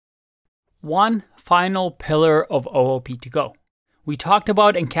one final pillar of OOP to go. We talked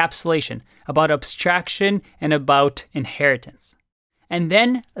about encapsulation, about abstraction, and about inheritance. And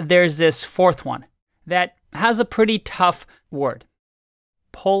then there's this fourth one that has a pretty tough word,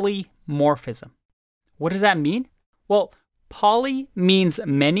 polymorphism. What does that mean? Well, poly means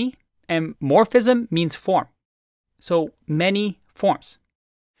many, and morphism means form. So many forms.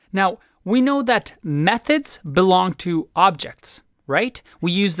 Now, we know that methods belong to objects, right?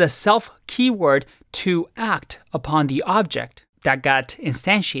 We use the self keyword to act upon the object that got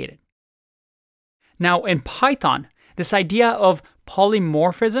instantiated. Now, in Python, this idea of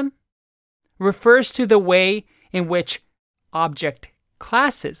polymorphism refers to the way in which object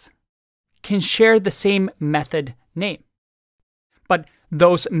classes can share the same method name. But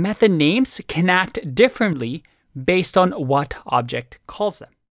those method names can act differently based on what object calls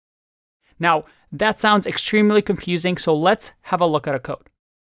them. Now, that sounds extremely confusing, so let's have a look at a code.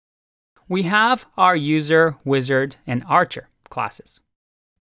 We have our user, wizard, and archer classes.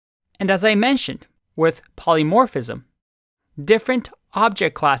 And as I mentioned, with polymorphism, different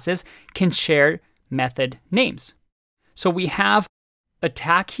object classes can share method names. So we have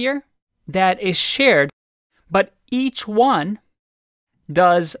attack here that is shared, but each one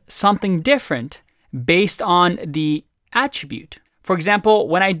does something different based on the attribute. For example,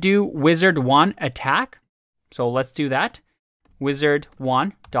 when I do wizard1 attack, so let's do that,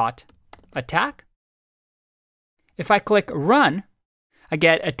 wizard1 dot attack. If I click run, I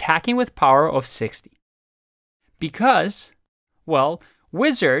get attacking with power of 60. Because, well,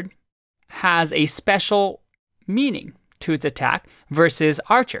 wizard has a special meaning to its attack versus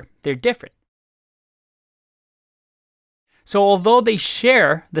archer. They're different. So although they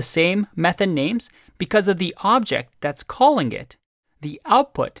share the same method names, because of the object that's calling it, the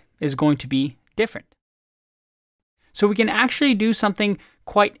output is going to be different. So we can actually do something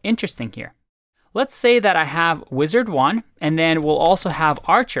quite interesting here. Let's say that I have wizard1, and then we'll also have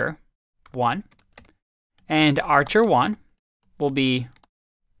archer1, and archer1 will be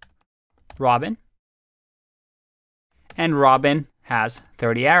Robin, and Robin has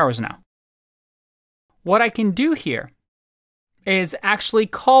 30 arrows now. What I can do here is actually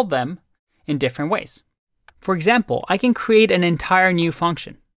call them in different ways. For example, I can create an entire new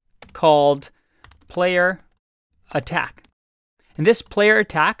function called player attack. And this player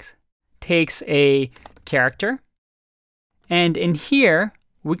attack takes a character, and in here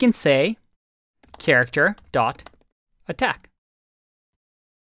we can say character dot attack.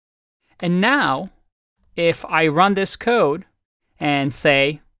 And now if I run this code and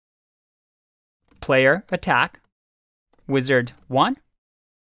say player attack wizard1,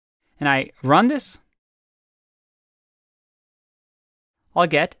 and I run this, I'll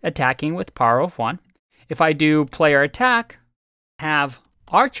get attacking with power of 1. If I do player attack, have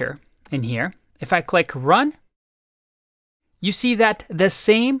archer in here, if I click run, you see that the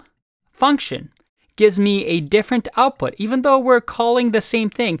same function gives me a different output, even though we're calling the same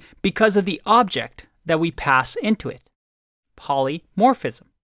thing because of the object that we pass into it, polymorphism.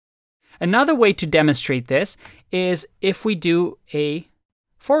 Another way to demonstrate this is if we do a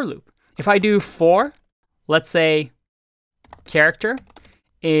for loop. If I do for, let's say, character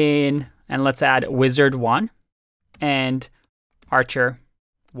in, and let's add wizard1 and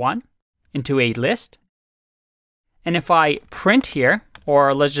archer1 into a list. And if I print here,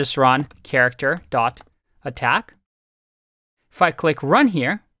 or let's just run character dot attack. If I click run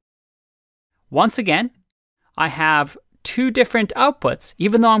here, once again, I have two different outputs,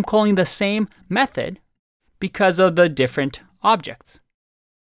 even though I'm calling the same method because of the different objects.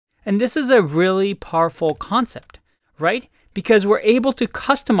 And this is a really powerful concept, right? Because we're able to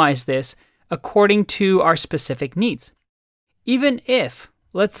customize this according to our specific needs. Even if,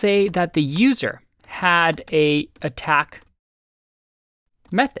 let's say that the user had a attack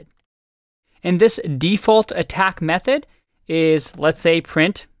method. And this default attack method is, let's say,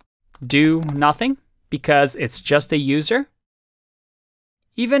 print do nothing because it's just a user.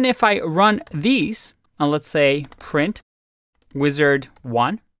 Even if I run these, and let's say print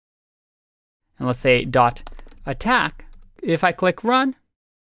wizard1, and let's say dot attack, if I click run,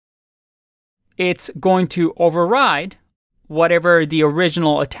 it's going to override whatever the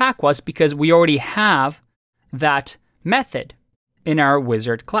original attack was because we already have that method in our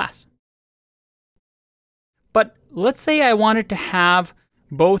wizard class. But let's say I wanted to have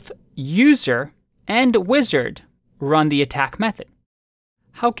both user and wizard run the attack method.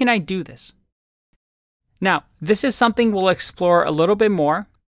 How can I do this? Now, this is something we'll explore a little bit more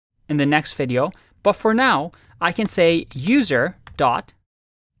in the next video, but for now, I can say user dot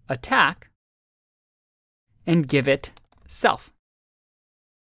attack and give it self.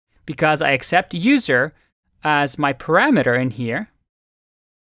 because I accept user as my parameter in here.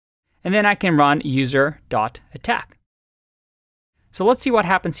 And then I can run user.attack. So let's see what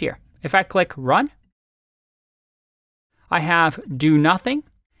happens here. If I click run, I have do nothing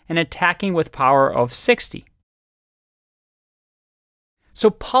and attacking with power of 60. So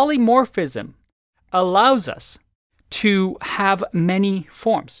polymorphism allows us to have many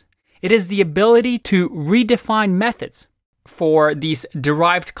forms. It is the ability to redefine methods for these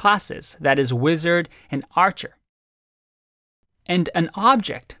derived classes, that is wizard and archer. And an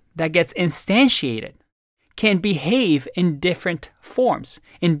object that gets instantiated can behave in different forms,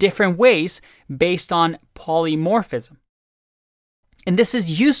 in different ways based on polymorphism. And this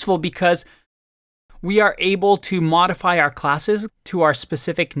is useful because we are able to modify our classes to our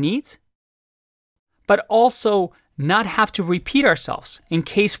specific needs, but also not have to repeat ourselves in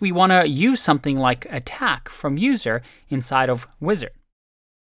case we want to use something like attack from user inside of wizard.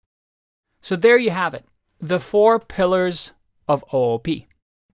 So there you have it, the 4 pillars of OOP: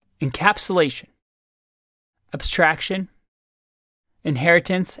 encapsulation, abstraction,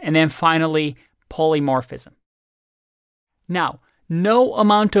 inheritance, and then finally polymorphism. Now, no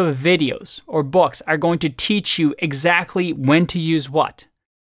amount of videos or books are going to teach you exactly when to use what.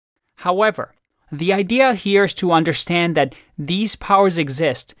 However, the idea here is to understand that these powers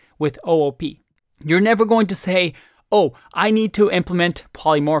exist with OOP. You're never going to say, oh, I need to implement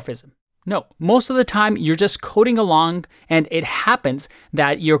polymorphism. No, most of the time you're just coding along, and it happens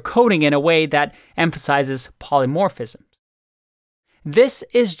that you're coding in a way that emphasizes polymorphism. This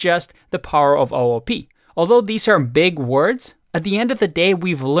is just the power of OOP. Although these are big words, at the end of the day,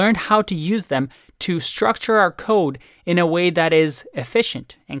 we've learned how to use them to structure our code in a way that is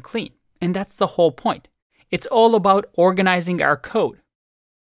efficient and clean. And that's the whole point. It's all about organizing our code.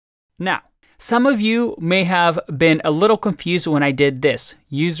 Now, some of you may have been a little confused when I did this,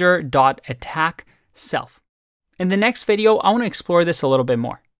 user.attack self. In the next video, I want to explore this a little bit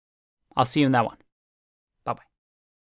more. I'll see you in that one.